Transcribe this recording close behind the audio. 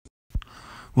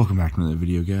Welcome back to another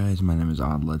video, guys. My name is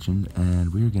Odd Legend,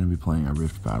 and we are going to be playing our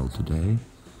Rift Battle today.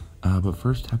 But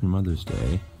first, Happy Mother's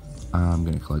Day. I'm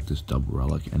going to collect this double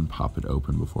relic and pop it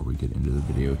open before we get into the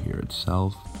video here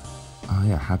itself.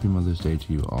 Yeah, Happy Mother's Day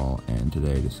to you all, and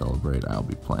today, to celebrate, I'll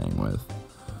be playing with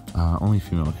only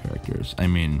female characters. I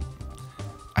mean,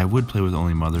 I would play with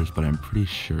only mothers, but I'm pretty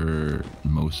sure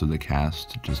most of the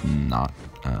cast does not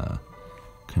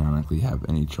canonically have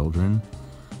any children.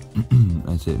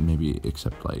 I'd say maybe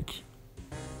except like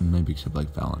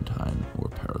Valentine or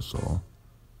Parasol.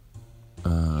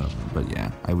 But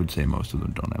yeah, I would say most of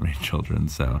them don't have any children,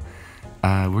 so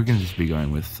we're gonna just be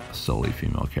going with solely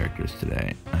female characters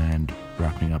today and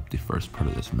wrapping up the first part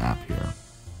of this map here.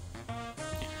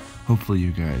 Hopefully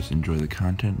you guys enjoy the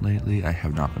content lately. I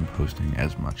have not been posting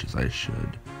as much as I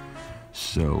should,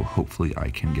 so hopefully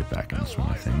I can get back in the swing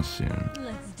of things soon.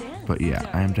 But yeah,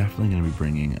 I am definitely gonna be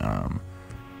bringing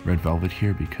Red Velvet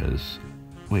here because,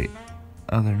 wait,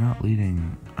 they're not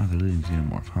leading, they're leading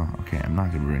Xenomorph, huh? Okay, I'm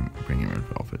not going to be bringing Red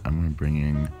Velvet. I'm going to be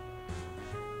bringing,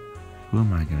 who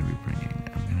am I going to be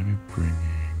bringing? I'm going to be bringing,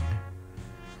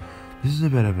 this is a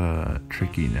bit of a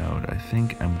tricky node. I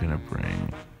think I'm going to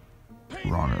bring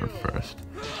Raw Nerve first.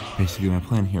 Basically, my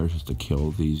plan here is just to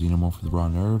kill the Xenomorph with Raw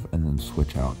Nerve and then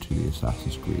switch out to the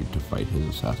Assassin's Creed to fight his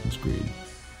Assassin's Creed.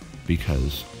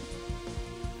 Because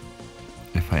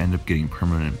if I end up getting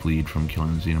permanent bleed from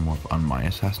killing the Xenomorph on my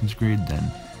Assassin's Creed,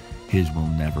 then his will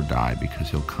never die because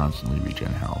he'll constantly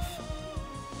regen health.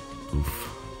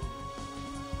 Oof.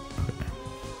 Okay.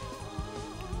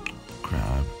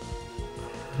 Grab.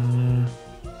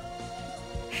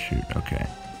 Shoot, okay.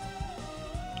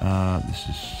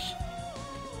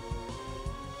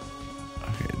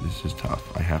 This is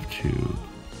tough. I have to...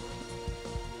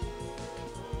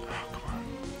 Oh, come on.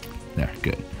 There,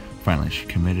 good. Finally, she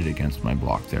committed against my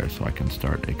block there, so I can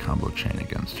start a combo chain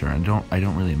against her. And I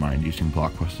don't really mind using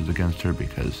blockbusters against her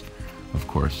because, of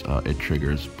course, it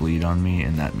triggers bleed on me,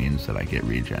 and that means that I get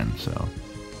regen. So,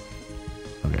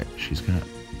 okay, she's gonna.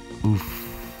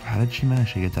 Oof! How did she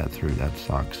manage to get that through? That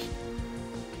sucks.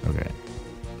 Okay,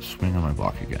 swing on my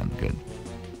block again. Good.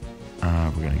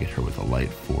 We're gonna get her with a light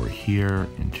 4 here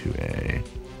into a.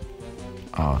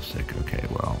 Oh, sick. Okay,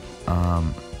 well,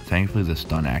 thankfully the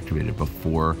stun activated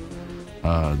before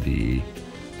the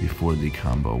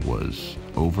combo was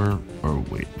over, or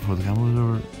wait, before the combo was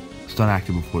over? Stun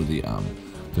activated before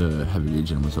the heavy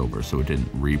regen was over, so it didn't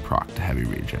re-proc the heavy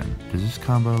regen. Does this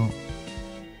combo?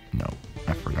 No,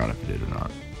 I forgot if it did or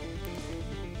not.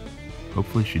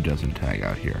 Hopefully she doesn't tag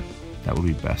out here. That would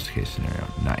be best case scenario.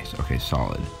 Nice, okay,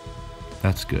 solid.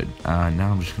 That's good.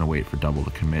 Now I'm just gonna wait for double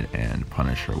to commit and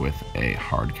punish her with a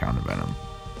hard counter venom.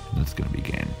 That's gonna be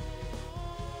game.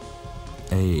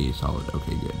 Hey, solid.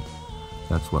 Okay, good.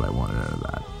 That's what I wanted out of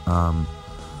that.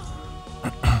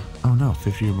 Oh no,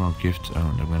 50 or more gifts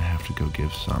owned. I'm gonna have to go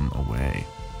give some away.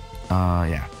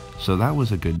 Yeah. So that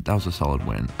was a solid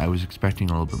win. I was expecting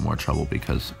a little bit more trouble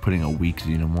because putting a weak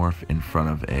Xenomorph in front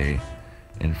of a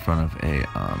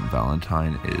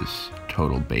Valentine is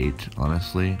total bait.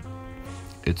 Honestly,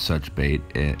 it's such bait,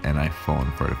 and I've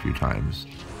fallen for it a few times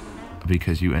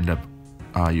because you end up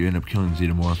killing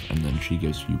Xenomorph, and then she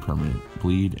gives you permanent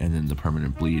bleed, and then the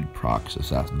permanent bleed procs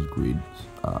Assassin's Creed's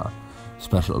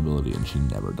special ability, and she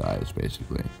never dies,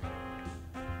 basically.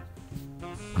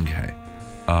 Okay.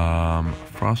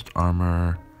 Frost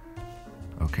Armor.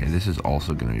 Okay, this is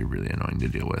also going to be really annoying to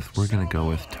deal with. We're going to go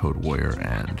with Toad Warrior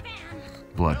and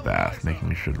Bloodbath,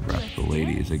 making sure to rep the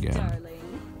ladies again.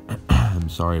 I'm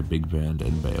sorry, Big Band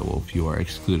and Beowulf, you are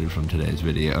excluded from today's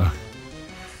video.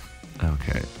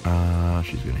 Okay,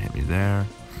 she's gonna hit me there.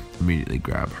 Immediately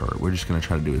grab her. We're just gonna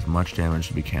try to do as much damage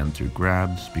as we can through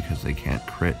grabs because they can't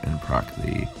crit and proc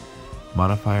the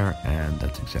modifier, and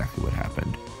that's exactly what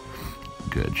happened.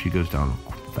 Good, she goes down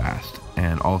fast.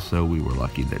 And also, we were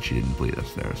lucky that she didn't bleed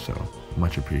us there, so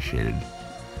much appreciated.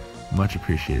 Much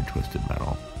appreciated, Twisted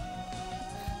Metal.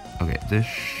 Okay, this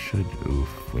should,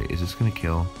 oof, wait, is this gonna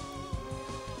kill?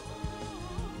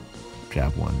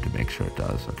 Jab 1 to make sure it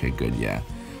does. Okay, good, yeah.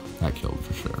 That killed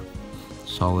for sure.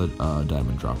 Solid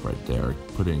diamond drop right there,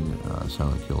 putting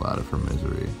Silent Kill out of her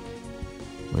misery.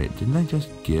 Wait, didn't I just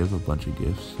give a bunch of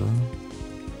gifts though?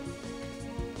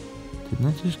 Didn't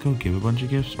I just go give a bunch of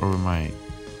gifts, or am I...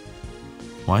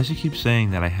 Why does he keep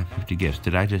saying that I have 50 gifts?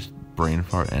 Did I just brain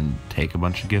fart and take a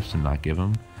bunch of gifts and not give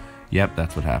them? Yep,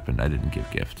 that's what happened. I didn't give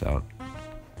gifts out.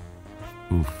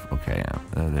 Oof, okay,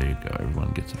 there you go.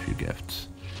 Everyone gets a few gifts.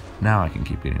 Now I can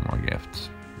keep getting more gifts.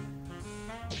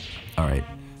 Alright,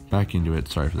 back into it.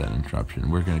 Sorry for that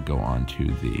interruption. We're going to go on to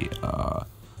the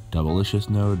Doublelicious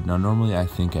node. Now, normally I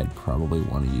think I'd probably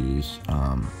want to use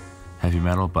heavy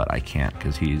metal, but I can't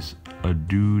because he's a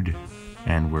dude,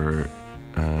 and we're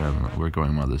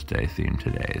going Mother's Day theme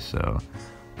today, so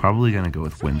probably gonna go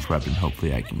with Windswept, and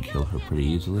hopefully I can kill her pretty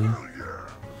easily.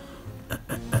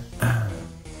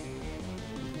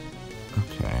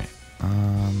 Okay,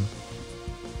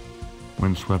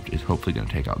 Windswept is hopefully gonna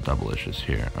take out Doublelicious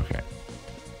here. Okay,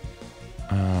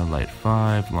 Light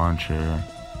 5, Launcher.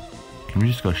 Can we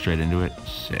just go straight into it?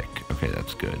 Sick. Okay,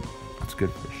 that's good. That's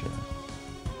good for sure.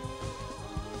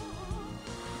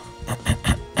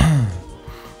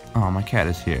 Oh, my cat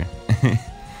is here.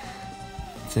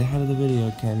 Say hi to the video,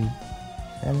 Catty.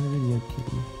 Say hi to the video,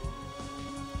 kitty.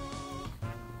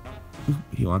 Ooh,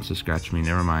 he wants to scratch me.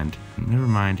 Never mind. Never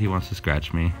mind. He wants to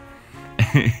scratch me.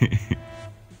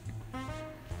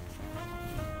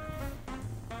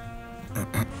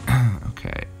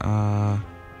 Okay.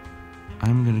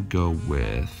 I'm gonna go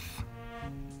with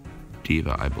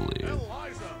Diva, I believe.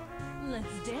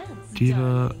 Let's dance,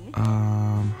 Diva.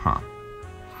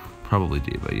 Probably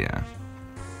Diva, yeah.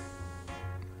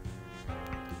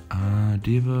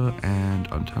 Diva and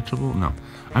Untouchable? No.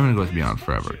 I'm gonna go with Beyond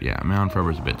Forever. Yeah, Beyond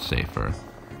Forever is a bit safer.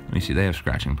 Let me see, they have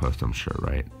Scratching Post, I'm sure,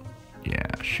 right?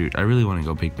 Yeah, shoot. I really want to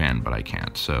go Big Band, but I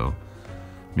can't, so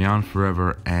Beyond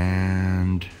Forever,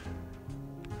 and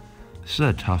this is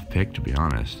a tough pick, to be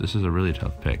honest. This is a really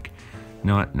tough pick. You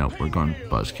know what? Nope, we're going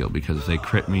Buzzkill, because if they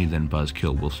crit me, then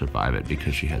Buzzkill will survive it,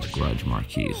 because she has Grudge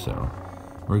Marquee, so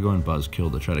we're going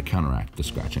Buzzkill to try to counteract the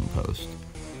Scratching Post.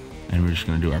 And we're just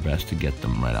going to do our best to get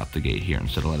them right out the gate here,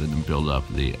 instead of letting them build up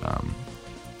the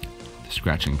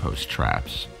Scratching Post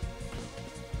traps.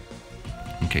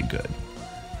 Okay, good.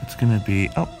 It's going to be...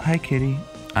 Oh, hi, kitty.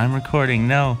 I'm recording.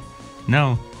 No.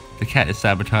 No. The cat is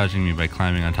sabotaging me by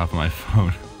climbing on top of my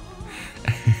phone.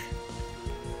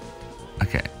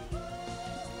 Okay.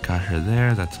 Got her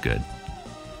there. That's good.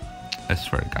 I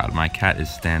swear to God, my cat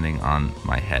is standing on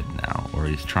my head now, or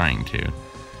he's trying to.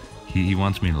 He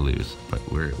wants me to lose, but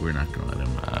we're not gonna let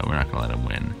him. We're not gonna let him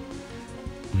win.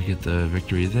 We get the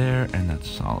victory there, and that's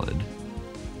solid.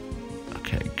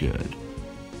 Okay, good.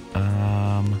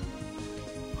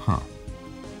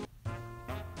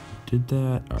 Did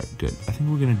that? All right, good. I think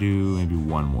we're gonna do maybe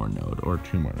one more node or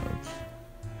two more nodes.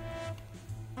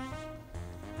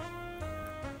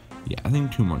 Yeah, I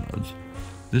think two more nodes.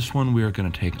 This one we are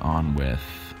going to take on with,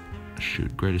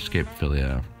 shoot, Great Escape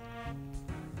Philia.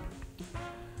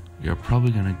 We are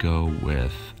probably going to go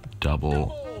with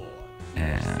Double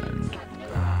and,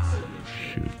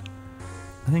 shoot.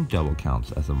 I think Double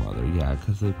counts as a mother, yeah,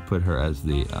 because they put her as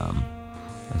the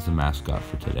mascot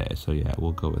for today. So yeah,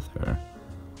 we'll go with her.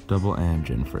 Double and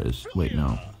Gin Frizz. Wait,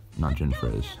 no, not Gin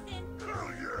Frizz.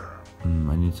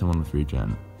 I need someone with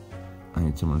regen.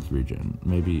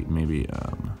 Maybe,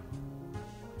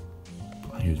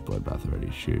 here's Bloodbath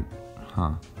already, shoot.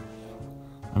 I'm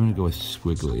gonna go with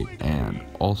Squiggly, and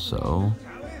also,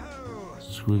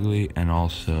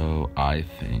 I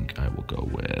think I will go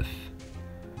with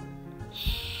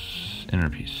Inner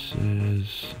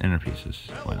Pieces,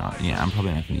 why not? Yeah, I'm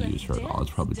probably not gonna use her at all,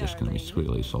 it's probably just gonna be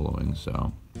Squiggly soloing,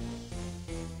 so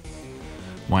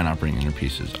why not bring Inner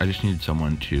Pieces? I just need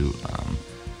someone to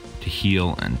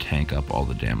heal and tank up all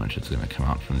the damage that's going to come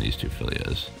out from these two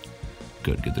Philias.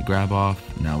 Good, get the grab off.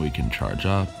 Now we can charge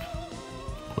up.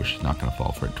 Of course, she's not going to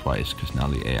fall for it twice because now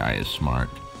the AI is smart.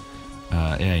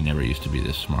 AI never used to be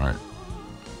this smart,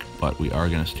 but we are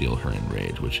going to steal her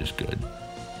Enrage, which is good.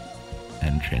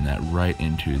 And train that right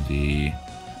into the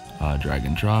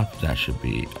Dragon Drop. That should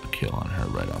be a kill on her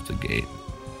right off the gate.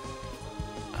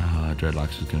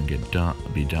 Dreadlocks is going to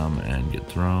be dumb and get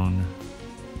thrown.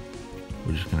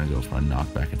 We're just going to go for a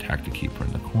knockback attack to keep her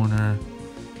in the corner.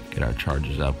 Get our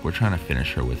charges up. We're trying to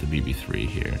finish her with a BB3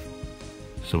 here.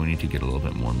 So we need to get a little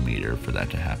bit more meter for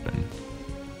that to happen.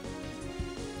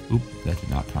 Oop, that did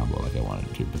not combo like I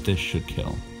wanted it to, but this should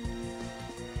kill.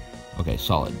 Okay,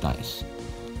 solid, nice.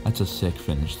 That's a sick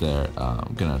finish there.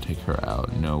 I'm gonna take her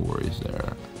out, no worries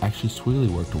there. Actually, Squiggly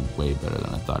worked way better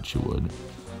than I thought she would.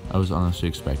 I was honestly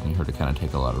expecting her to kind of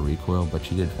take a lot of recoil, but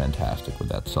she did fantastic with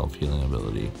that self-healing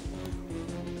ability.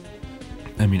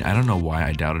 I mean, I don't know why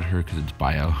I doubted her, because it's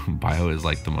Bio. Bio is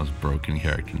like the most broken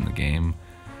character in the game.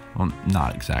 Well,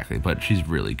 not exactly, but she's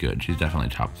really good. She's definitely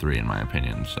top 3 in my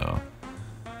opinion, so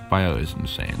Bio is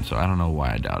insane. So I don't know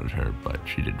why I doubted her, but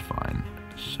she did fine.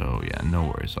 So yeah, no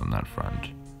worries on that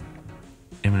front.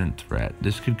 Imminent Threat.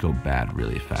 This could go bad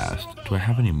really fast. Do I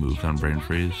have any moves on Brain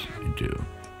Freeze? I do.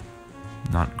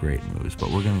 Not great moves,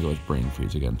 but we're going to go with Brain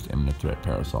Freeze against Imminent Threat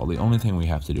Parasol. The only thing we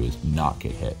have to do is not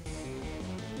get hit.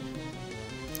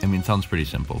 I mean, it sounds pretty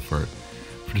simple for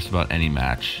just about any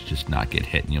match. Just not get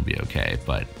hit and you'll be okay,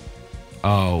 but...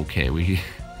 Oh, okay, we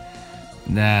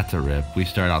That's a rip. We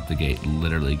start out the gate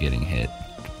literally getting hit.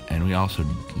 And we also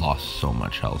lost so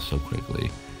much health so quickly.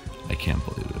 I can't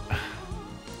believe it.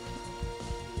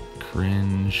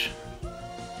 Cringe.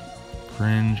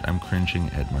 Cringe. I'm cringing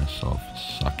at myself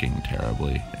sucking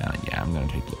terribly. Yeah, I'm gonna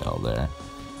take the L there.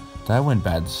 That went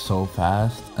bad so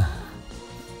fast.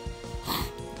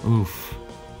 Oof.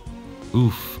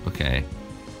 Oof. Okay.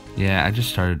 Yeah, I just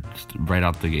started right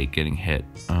out the gate getting hit.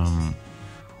 I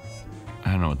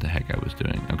don't know what the heck I was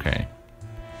doing. Okay.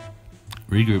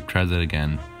 Regroup, try that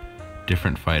again.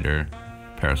 Different fighter,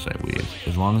 parasite weave.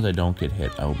 As long as I don't get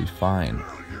hit, I will be fine.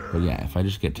 But yeah, if I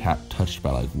just get touched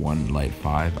by like one light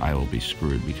 5, I will be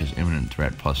screwed because imminent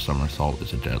threat plus somersault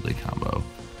is a deadly combo.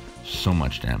 So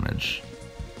much damage.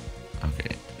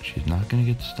 Okay, she's not gonna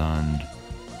get stunned.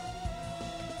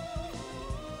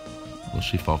 Will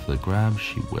she fall for the grab?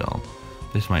 She will.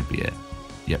 This might be it.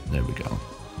 Yep, there we go.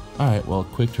 Alright, well,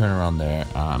 quick turnaround there.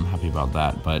 I'm happy about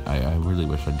that, but I really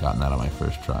wish I'd gotten that on my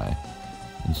first try.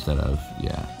 Instead of,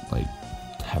 yeah, like,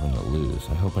 having to lose.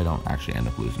 I hope I don't actually end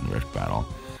up losing the Rift Battle.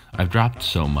 I've dropped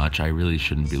so much, I really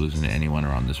shouldn't be losing to anyone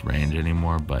around this range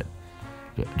anymore, but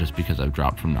just because I've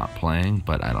dropped from not playing,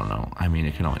 but I don't know. I mean,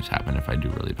 it can always happen if I do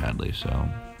really badly, so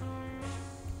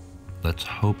let's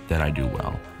hope that I do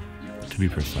well. To be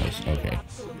precise, okay.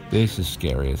 This is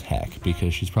scary as heck,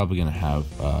 because she's probably going to have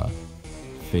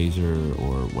Phaser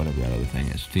or whatever that other thing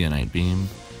is, Theonite Beam,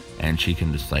 and she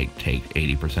can just like take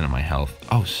 80% of my health.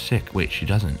 Oh, sick. Wait, she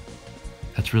doesn't.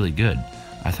 That's really good.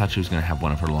 I thought she was going to have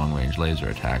one of her long-range laser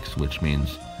attacks, which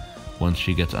means once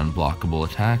she gets unblockable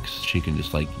attacks, she can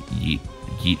just like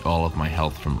yeet all of my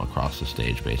health from across the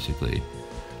stage, basically.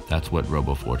 That's what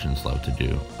Robo Fortunes love to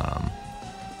do.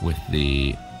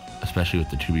 Especially with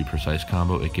the 2B Precise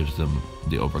combo, it gives them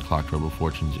the overclocked Robo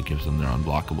Fortunes, it gives them their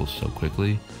unblockables so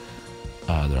quickly,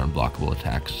 their unblockable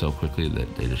attacks so quickly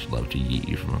that they just love to yeet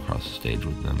you from across the stage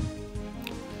with them.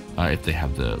 If they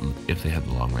have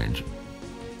the long range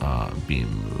beam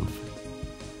move.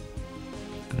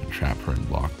 Gonna trap her and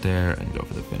block there and go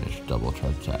for the finish. Double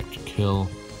charge attack to kill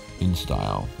in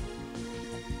style.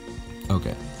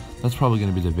 Okay. That's probably going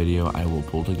to be the video. I will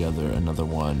pull together another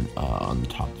one on the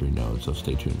top 3 nodes, so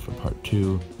stay tuned for part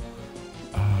 2.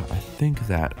 I think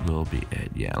that will be it.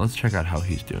 Yeah, let's check out how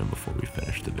he's doing before we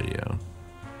finish the video.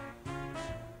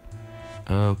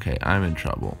 Okay, I'm in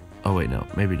trouble. Oh wait, no,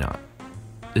 maybe not.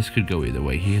 This could go either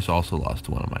way. He has also lost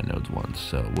to one of my nodes once,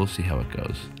 so we'll see how it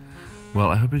goes.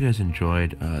 Well, I hope you guys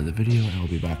enjoyed the video, and I'll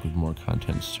be back with more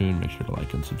content soon. Make sure to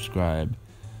like and subscribe.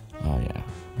 Yeah,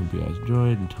 hope you guys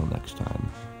enjoyed. Until next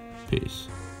time. Peace.